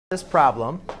this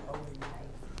problem.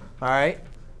 All right.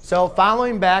 So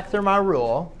following back through my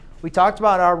rule, we talked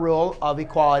about our rule of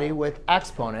equality with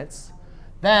exponents.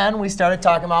 Then we started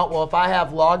talking about, well, if I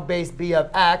have log base b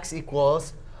of x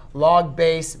equals log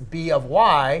base b of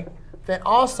y, then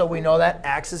also we know that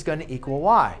x is going to equal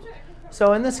y.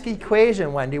 So in this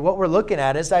equation, Wendy, what we're looking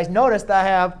at is I noticed that I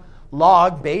have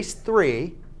log base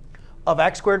 3 of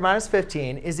x squared minus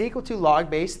 15 is equal to log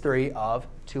base 3 of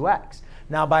 2x.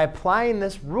 Now, by applying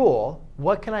this rule,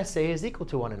 what can I say is equal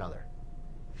to one another?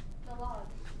 The log.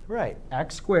 Right.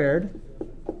 X squared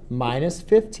minus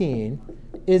 15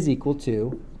 is equal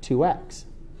to 2x.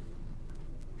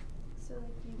 So like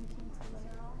you can cancel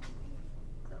them out.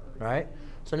 Right?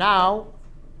 So now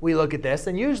we look at this.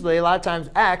 And usually, a lot of times,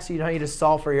 x, you don't need to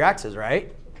solve for your x's,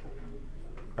 right?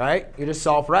 Right? You just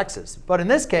solve for x's. But in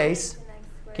this case,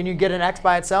 can you get an x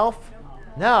by itself?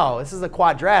 No. This is a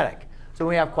quadratic. So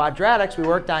when we have quadratics, we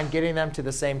worked on getting them to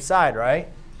the same side, right?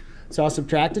 So I'll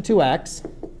subtract the 2x.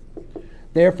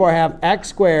 Therefore, I have x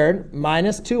squared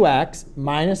minus 2x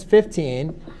minus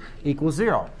 15 equals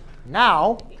 0.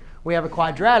 Now, we have a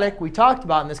quadratic. We talked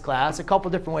about in this class a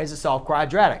couple different ways to solve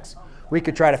quadratics. We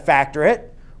could try to factor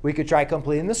it. We could try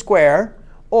completing the square.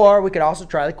 Or we could also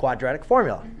try the quadratic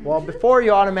formula. Well, before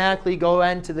you automatically go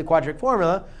into the quadratic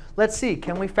formula, let's see,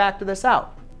 can we factor this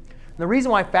out? And the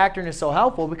reason why factoring is so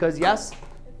helpful because, yes?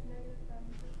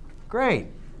 Great.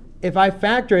 If I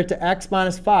factor it to x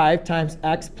minus 5 times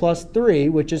x plus 3,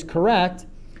 which is correct,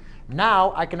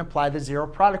 now I can apply the zero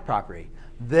product property.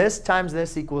 This times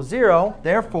this equals 0.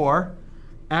 Therefore,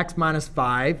 x minus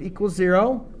 5 equals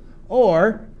 0,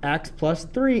 or x plus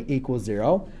 3 equals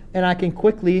 0. And I can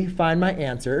quickly find my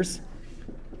answers.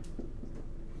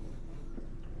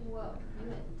 Whoa, you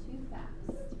went too fast.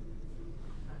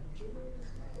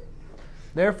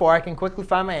 Therefore, I can quickly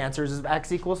find my answers as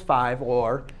x equals 5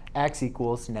 or x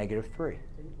equals negative 3.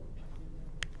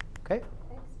 OK?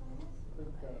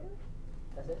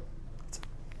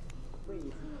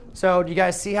 So do you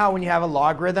guys see how when you have a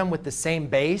logarithm with the same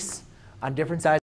base on different sides